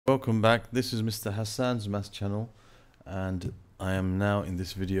Welcome back. This is Mr. Hassan's Math channel, and I am now in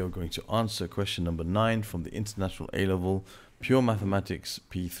this video going to answer question number 9 from the International A-Level Pure Mathematics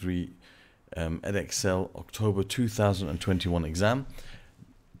P3 Edexcel October 2021 exam.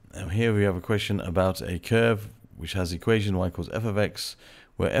 Now here we have a question about a curve which has equation y equals f of x,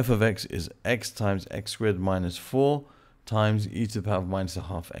 where f of x is x times x squared minus 4 times e to the power of minus a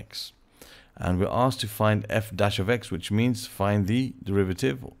half x. And we're asked to find f dash of x, which means find the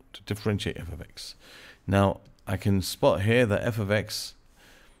derivative to differentiate f of x. Now, I can spot here that f of x,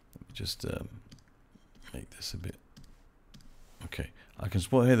 let me just make this a bit, okay. I can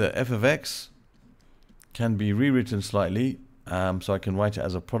spot here that f of x can be rewritten slightly, so I can write it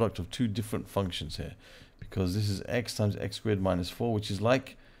as a product of two different functions here, because this is x times x squared minus 4, which is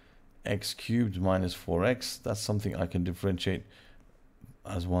like x cubed minus 4x. That's something I can differentiate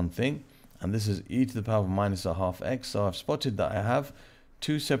as one thing. And this is e to the power of minus a half x. So I've spotted that I have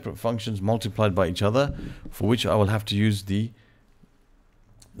two separate functions multiplied by each other, for which I will have to use the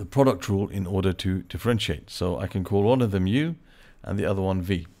product rule in order to differentiate. So I can call one of them u and the other one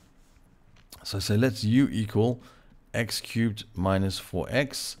v. So I say let's u equal x cubed minus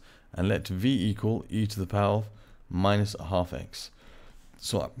 4x, and let v equal e to the power of minus a half x.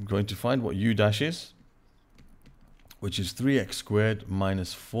 So I'm going to find what u dash is, which is 3x squared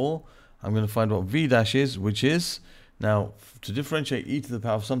minus 4. I'm going to find what v dash is, which is, now to differentiate e to the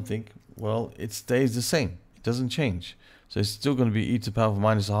power of something, well, it stays the same. It doesn't change. So it's still going to be e to the power of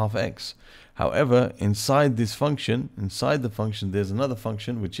minus a half x. However, inside this function, inside the function, there's another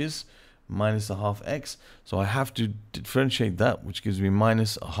function which is minus a half x. So I have to differentiate that, which gives me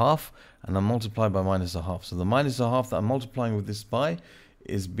minus a half, and I multiply by minus a half. So the minus a half that I'm multiplying with this by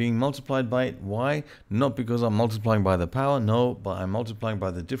is being multiplied by it. Why? Not because I'm multiplying by the power, no, but I'm multiplying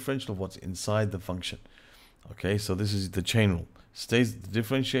by the differential of what's inside the function. Okay, so this is the chain rule. Stays,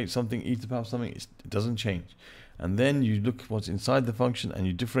 differentiate something, e to the power of something, it doesn't change. And then you look what's inside the function and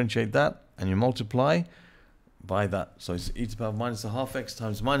you differentiate that and you multiply by that. So it's e to the power of minus a half x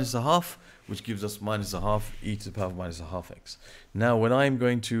times minus a half, which gives us minus a half e to the power of minus a half x. Now when I'm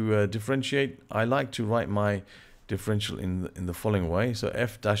going to differentiate, I like to write my differential in the following way. So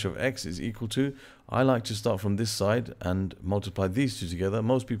f dash of x is equal to, I like to start from this side and multiply these two together.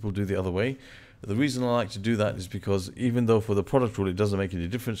 Most people do the other way. The reason I like to do that is because even though for the product rule it doesn't make any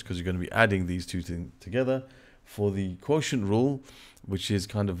difference, because you're going to be adding these two things together, for the quotient rule, which is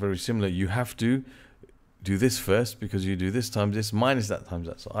kind of very similar, you have to do this first, because you do this times this minus that times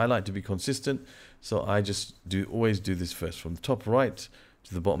that. So I like to be consistent, so I just always do this first from the top right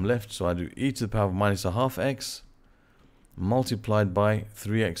to the bottom left. So I do e to the power of minus a half x multiplied by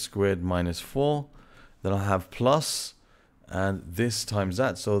 3x squared minus 4. Then I have plus, and this times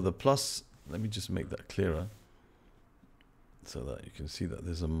that. So the plus, let me just make that clearer so that you can see that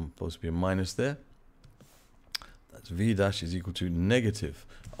there's supposed to be a minus there. That's v dash is equal to negative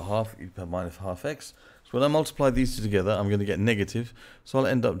a half e to the power minus half x. So when I multiply these two together, I'm going to get negative. So I'll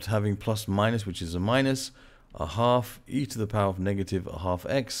end up having plus minus, which is a minus a half e to the power of negative a half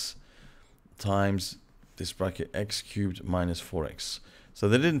x times this bracket x cubed minus 4x. So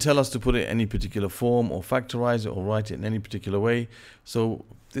they didn't tell us to put it in any particular form or factorize it or write it in any particular way. So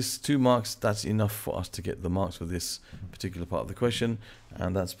this 2 marks, that's enough for us to get the marks for this particular part of the question,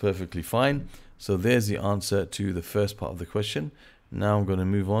 and that's perfectly fine. So there's the answer to the first part of the question. Now I'm going to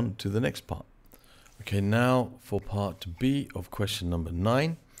move on to the next part. Okay, now for part B of question number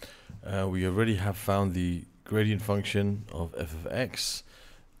 9. We already have found the gradient function of f of x,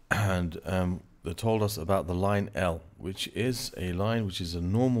 and they told us about the line L, which is a line which is a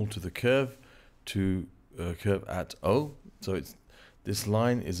normal to the curve curve at O. So this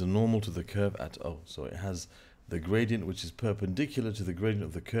line is a normal to the curve at O. So it has the gradient which is perpendicular to the gradient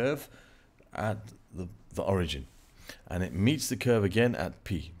of the curve at the origin, and it meets the curve again at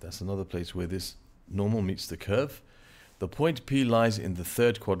P. That's another place where this normal meets the curve. The point P lies in the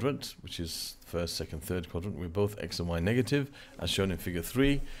third quadrant, which is first, second, third quadrant, where both x and y negative, as shown in figure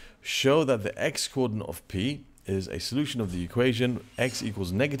 3. Show that the x coordinate of P is a solution of the equation x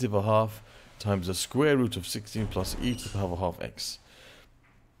equals negative a half times the square root of 16 plus e to the power of a half x.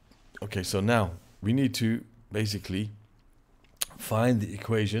 Okay, so now we need to basically find the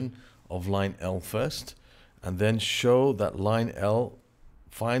equation of line L first, and then show that line L,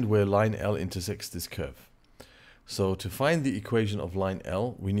 find where line L intersects this curve. So to find the equation of line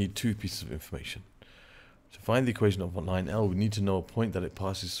L, we need two pieces of information. To find the equation of line L, we need to know a point that it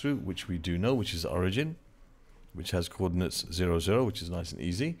passes through, which we do know, which is the origin, which has coordinates 0, 0, which is nice and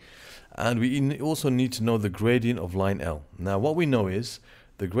easy. And we also need to know the gradient of line L. Now what we know is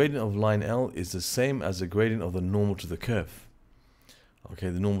the gradient of line L is the same as the gradient of the normal to the curve. okay,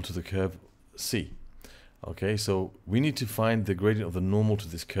 the normal to the curve C. Okay, so we need to find the gradient of the normal to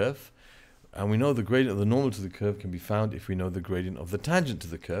this curve, and we know the gradient of the normal to the curve can be found if we know the gradient of the tangent to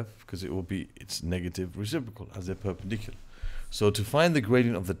the curve, because it will be its negative reciprocal as they're perpendicular. So to find the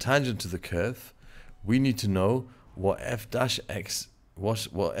gradient of the tangent to the curve, we need to know what f dash x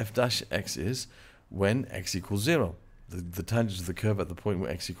is when x equals 0. The tangent to the curve at the point where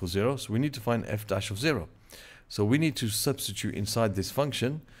x equals 0. So we need to find f dash of 0. So we need to substitute inside this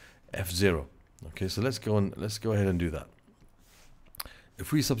function f0. Okay, so let's go ahead and do that.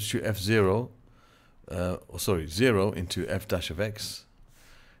 If we substitute f0, 0 into f dash of x,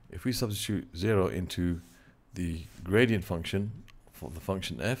 if we substitute 0 into the gradient function for the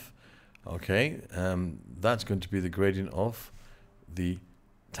function f, okay, that's going to be the gradient of the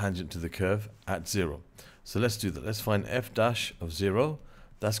tangent to the curve at 0. So let's do that. Let's find f dash of 0.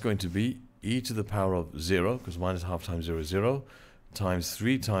 That's going to be e to the power of 0, because minus half times 0 is 0, times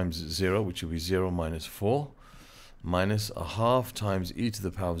 3 times 0, which will be 0 minus 4, minus a half times e to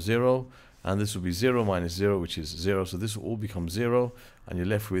the power of 0, and this will be 0 minus 0, which is 0. So this will all become 0, and you're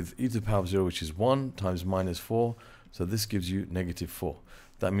left with e to the power of 0, which is 1, times minus 4. So this gives you negative 4.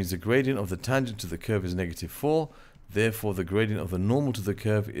 That means the gradient of the tangent to the curve is negative 4. Therefore, the gradient of the normal to the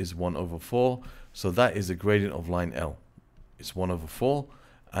curve is 1 over 4. So that is the gradient of line L. It's 1 over 4,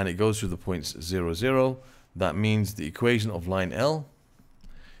 and it goes through the points 0, 0. That means the equation of line L,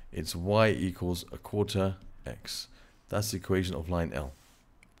 it's y equals a quarter x. That's the equation of line L.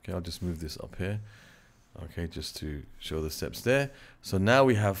 Okay, I'll just move this up here. Okay, just to show the steps there. So now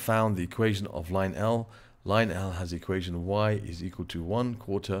we have found the equation of line L. Line L has the equation y is equal to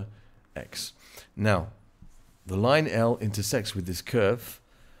 1/4 x. Now, the line L intersects with this curve,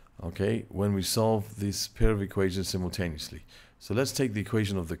 okay, when we solve this pair of equations simultaneously. So let's take the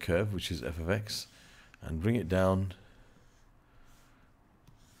equation of the curve, which is f of x, and bring it down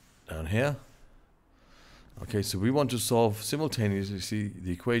here. Okay, so we want to solve simultaneously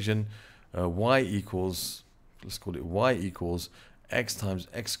the equation y equals, let's call it y equals x times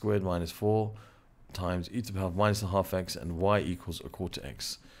x squared minus 4 times e to the power of minus a half x, and y equals a quarter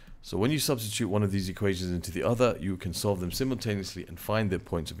x. So when you substitute one of these equations into the other, you can solve them simultaneously and find their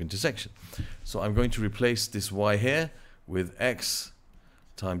points of intersection. So I'm going to replace this y here with x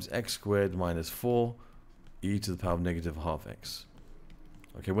times x squared minus 4 e to the power of negative half x.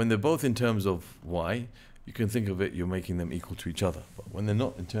 Okay, when they're both in terms of y, you can think of it, you're making them equal to each other. But when they're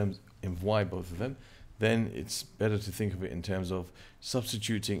not in terms of y, both of them, then it's better to think of it in terms of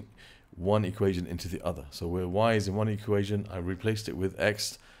substituting one equation into the other. So where y is in one equation, I replaced it with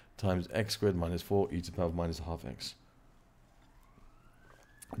x times x squared minus 4 e to the power of minus a half x.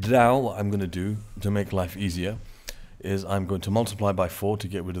 Now what I'm going to do to make life easier is I'm going to multiply by 4 to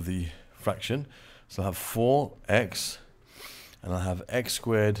get rid of the fraction. So I have 4x, and I'll have x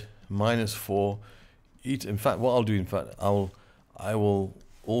squared minus 4 e to, in fact what I'll do, in fact I will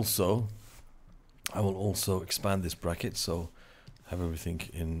also expand this bracket, so have everything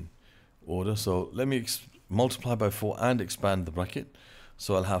in order. So let me multiply by 4 and expand the bracket.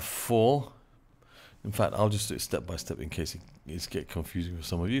 So I'll have 4. In fact, I'll just do it step by step in case it's get confusing for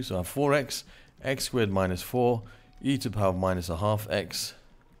some of you. So I have 4x, x squared minus 4, e to the power of minus a half x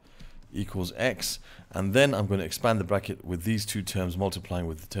equals x. And then I'm going to expand the bracket with these two terms multiplying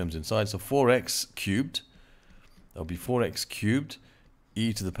with the terms inside. So 4x cubed, that'll be 4x cubed,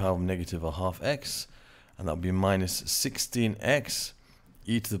 e to the power of negative a half x. And that'll be minus 16x,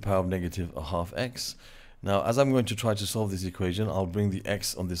 e to the power of negative a half x. Now, as I'm going to try to solve this equation, I'll bring the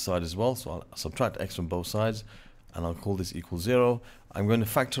x on this side as well. So I'll subtract x from both sides, and I'll call this equal 0. I'm going to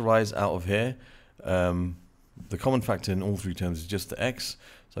factorize out of here. The common factor in all three terms is just the x.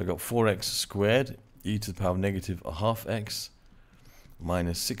 So I've got 4x squared, e to the power of negative a half x,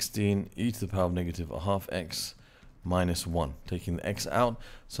 minus 16, e to the power of negative a half x, minus 1, taking the x out.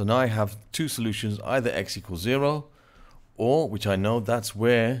 So now I have two solutions, either x equals 0, or, which I know, that's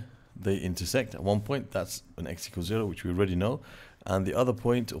where they intersect at one point. That's when x equals 0, which we already know. And the other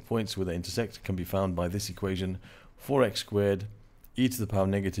point, or points where they intersect, can be found by this equation: 4x squared, e to the power of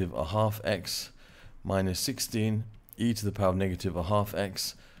negative a half x, minus 16, e to the power of negative a half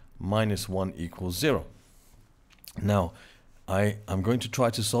x, minus 1 equals 0. Now, I'm going to try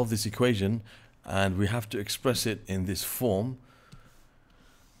to solve this equation, and we have to express it in this form.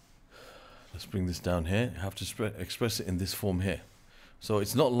 Let's bring this down here. You have to express it in this form here. So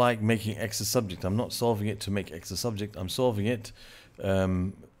it's not like making x a subject. I'm not solving it to make x a subject. I'm solving it,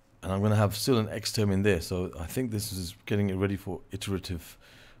 and I'm going to have still an x term in there. So I think this is getting it ready for iterative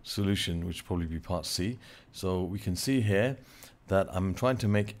solution, which will probably be part C. So we can see here that I'm trying to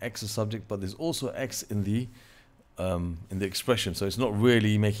make x a subject, but there's also x in the in the expression. So it's not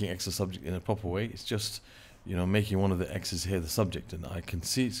really making x a subject in a proper way. It's just, you know, making one of the x's here the subject. And I can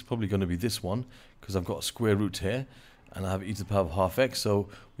see it's probably going to be this one because I've got a square root here and I have e to the power of half x. So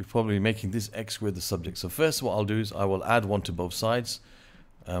we're probably making this x squared the subject. So first what I'll do is I will add 1 to both sides.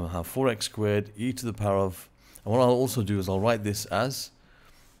 I'll have 4x squared e to the power of, and what I'll also do is I'll write this as,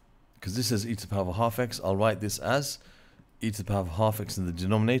 because this is e to the power of half x, I'll write this as e to the power of half x in the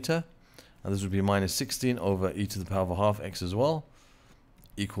denominator. And this would be minus 16 over e to the power of half x as well,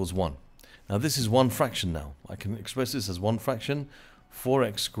 equals 1. Now this is one fraction now. I can express this as one fraction,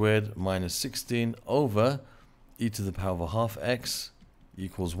 4x squared minus 16 over e to the power of half x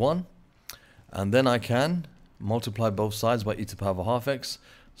equals 1. And then I can multiply both sides by e to the power of half x.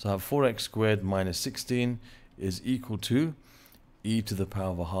 So I have 4x squared minus 16 is equal to e to the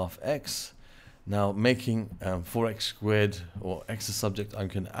power of half x. Now making 4x squared, or x a subject, I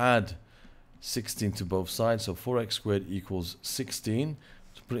can add 16 to both sides, so 4x squared equals 16,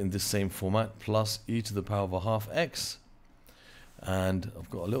 to put it in this same format, plus e to the power of half x. And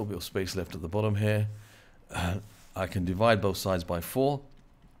I've got a little bit of space left at the bottom here. I can divide both sides by 4,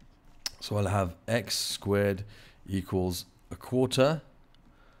 so I'll have x squared equals a quarter,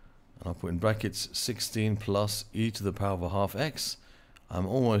 and I'll put in brackets 16 plus e to the power of half x. I'm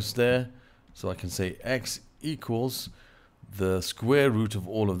almost there, so I can say x equals the square root of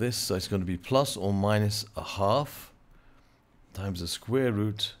all of this, so it's going to be plus or minus a half times the square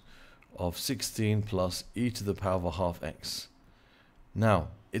root of 16 plus e to the power of half x. Now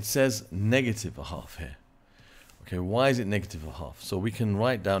it says negative a half here. Okay, why is it negative a half? So we can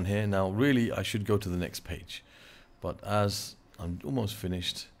write down here. Now really I should go to the next page, but as I'm almost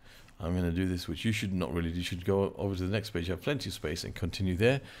finished, I'm going to do this, which you should not really do. You should go over to the next page. You have plenty of space and continue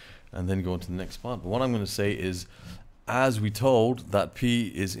there and then go on to the next part. But what I'm going to say is, as we told that P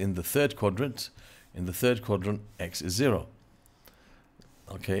is in the third quadrant, x is 0.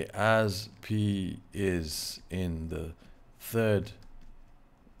 Okay, as P is in the third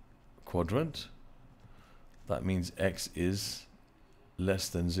quadrant, that means x is less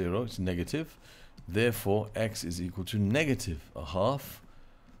than 0, it's negative. Therefore, x is equal to negative a half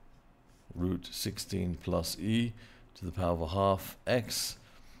root 16 plus e to the power of a half x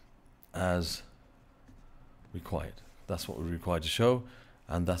as required. That's what we're required to show,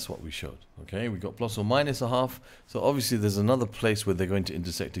 and that's what we showed. Okay, we got plus or minus a half. So obviously there's another place where they're going to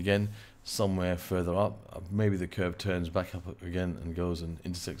intersect again, somewhere further up. Maybe the curve turns back up again and goes and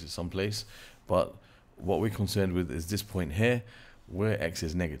intersects at some place. But what we're concerned with is this point here, where x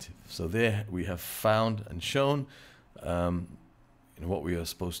is negative. So there we have found and shown what we are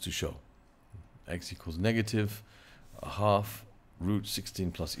supposed to show. X equals negative a half root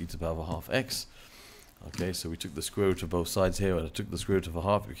 16 plus e to the power of a half x. Okay, so we took the square root of both sides here, and I took the square root of a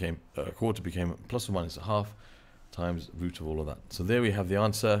half, became a quarter, became plus or minus a half times root of all of that. So there we have the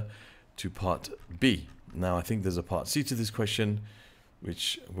answer to part B. Now I think there's a part C to this question,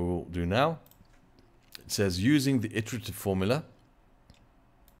 which we will do now. It says, using the iterative formula,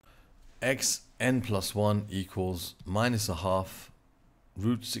 xn plus 1 equals minus a half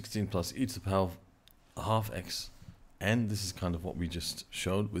root 16 plus e to the power of a half x. And this is kind of what we just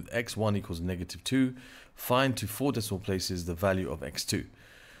showed. With x1 equals negative 2, find to 4 decimal places the value of x2.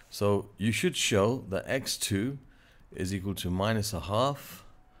 So you should show that x2 is equal to minus a half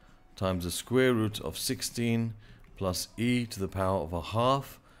times the square root of 16 plus e to the power of a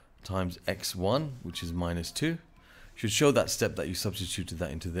half times x1, which is minus 2. You should show that step that you substituted that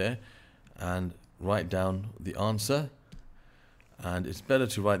into there and write down the answer. And it's better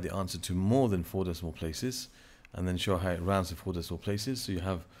to write the answer to more than 4 decimal places, and then show how it rounds to 4 decimal places. So you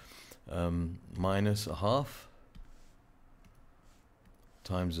have minus a half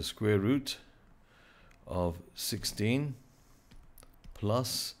times the square root of 16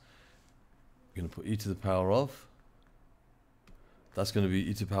 plus, you're going to put e to the power of, that's going to be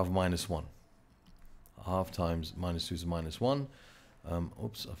e to the power of minus 1. A half times minus 2 is minus 1.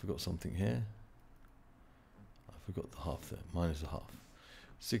 Oops, I forgot something here. I forgot the half there, minus a half.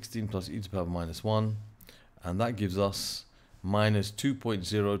 16 plus e to the power of minus 1. And that gives us minus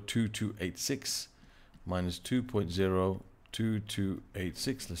 2.02286, minus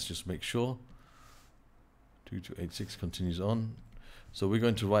 2.02286. Let's just make sure. 2286 continues on. So we're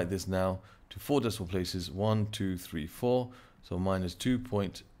going to write this now to 4 decimal places, 1, 2, 3, 4. So minus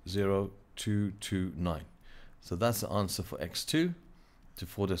 2.0229. So that's the answer for x2 to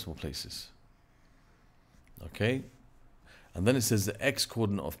 4 decimal places. Okay. And then it says the x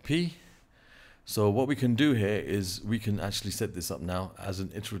coordinate of P. So what we can do here is we can actually set this up now as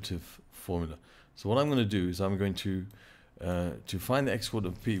an iterative formula. So what I'm going to do is I'm going to find the x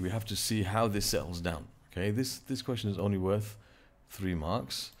coordinate of P, we have to see how this settles down. Okay, this question is only worth 3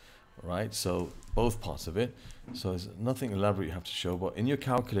 marks, right? So both parts of it. So there's nothing elaborate you have to show, but in your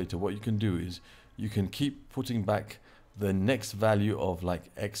calculator, what you can do is you can keep putting back the next value of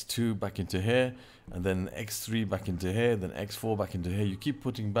like x2 back into here, and then x3 back into here, then x4 back into here. You keep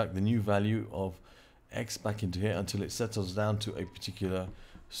putting back the new value of x back into here until it settles down to a particular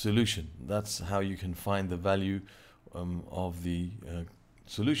solution. That's how you can find the value of the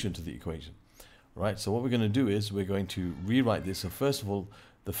solution to the equation. Right, so what we're going to do is we're going to rewrite this. So first of all,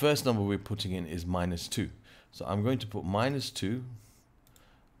 the first number we're putting in is -2. So I'm going to put -2,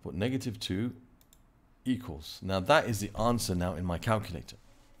 put -2 equals. Now that is the answer now in my calculator.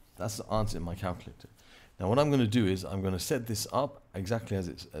 That's the answer in my calculator. Now what I'm going to do is I'm going to set this up exactly as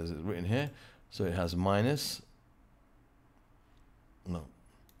it's written here. So it has minus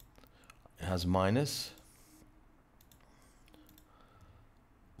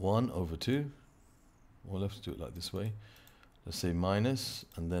 1/2. Well, let's do it like this way. Let's say minus,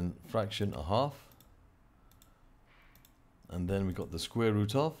 and then fraction 1/2. And then we got the square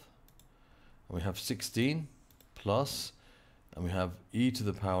root of, and we have 16 plus, and we have e to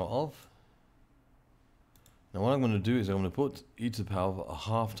the power of. Now what I'm going to do is I'm going to put e to the power of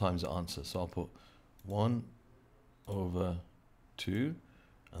 1/2 times the answer. So I'll put 1/2,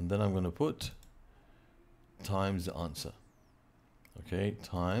 and then I'm going to put times the answer. Okay,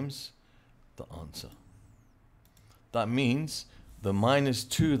 times the answer. That means the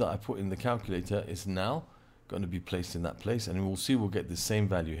 -2 that I put in the calculator is now going to be placed in that place, and we'll see we'll get the same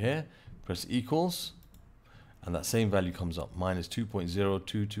value here. Press equals, and that same value comes up,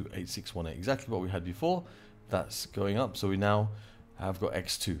 -2.0228618. Exactly what we had before. That's going up, so we now have got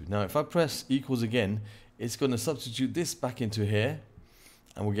x2. Now if I press equals again, it's going to substitute this back into here,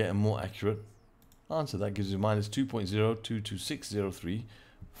 and we'll get a more accurate answer. That gives you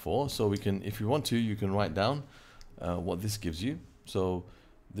 -2.0226034. So we can, if you want to, you can write down what this gives you. So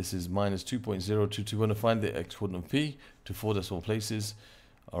this is -2.022. We're going to find the x coordinate of p to 4 decimal places.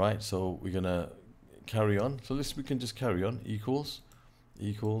 All right, so we're going to carry on. So we can just carry on. Equals.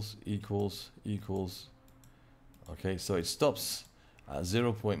 Okay, so it stops at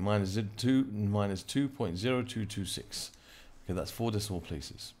 2.0226. Okay, that's 4 decimal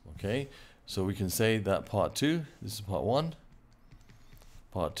places. Okay, so we can say that part 2, this is part 1.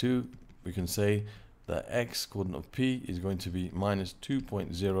 Part 2, we can say that x coordinate of p is going to be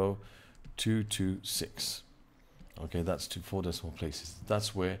 -2.0226. Okay, that's 4 decimal places.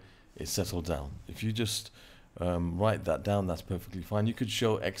 That's where it's settled down. If you just write that down, that's perfectly fine. You could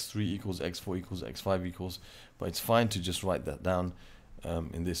show x3 equals, x4 equals, x5 equals, but it's fine to just write that down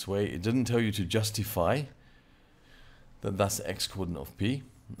in this way. It doesn't tell you to justify that that's the x coordinate of p.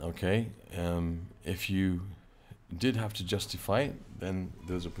 Okay, if you did have to justify it, then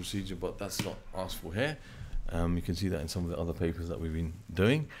there's a procedure, but that's not asked for here. You can see that in some of the other papers that we've been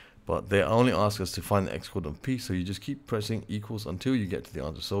doing, but they only ask us to find the x coordinate of p, so you just keep pressing equals until you get to the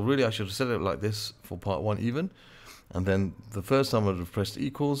answer. So really I should have set it like this for part 1 even, and then the first time I would have pressed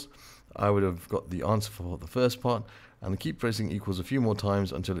equals, I would have got the answer for the first part, and keep pressing equals a few more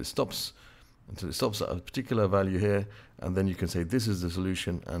times until it stops at a particular value here, and then you can say this is the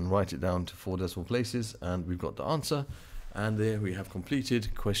solution and write it down to 4 decimal places, and we've got the answer. And there we have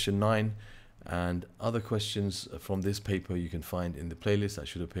completed question 9, and other questions from this paper you can find in the playlist that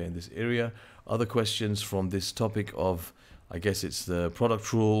should appear in this area. Other questions from this topic of, I guess it's the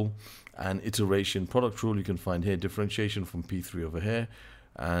product rule and iteration. Product rule you can find here, differentiation from P3 over here,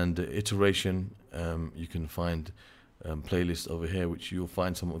 and iteration you can find playlist over here, which you'll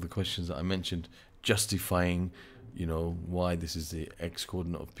find some of the questions that I mentioned, justifying, you know, why this is the x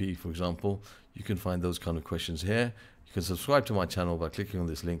coordinate of p, for example. You can find those kind of questions here. You can subscribe to my channel by clicking on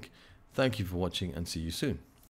this link. Thank you for watching, and see you soon.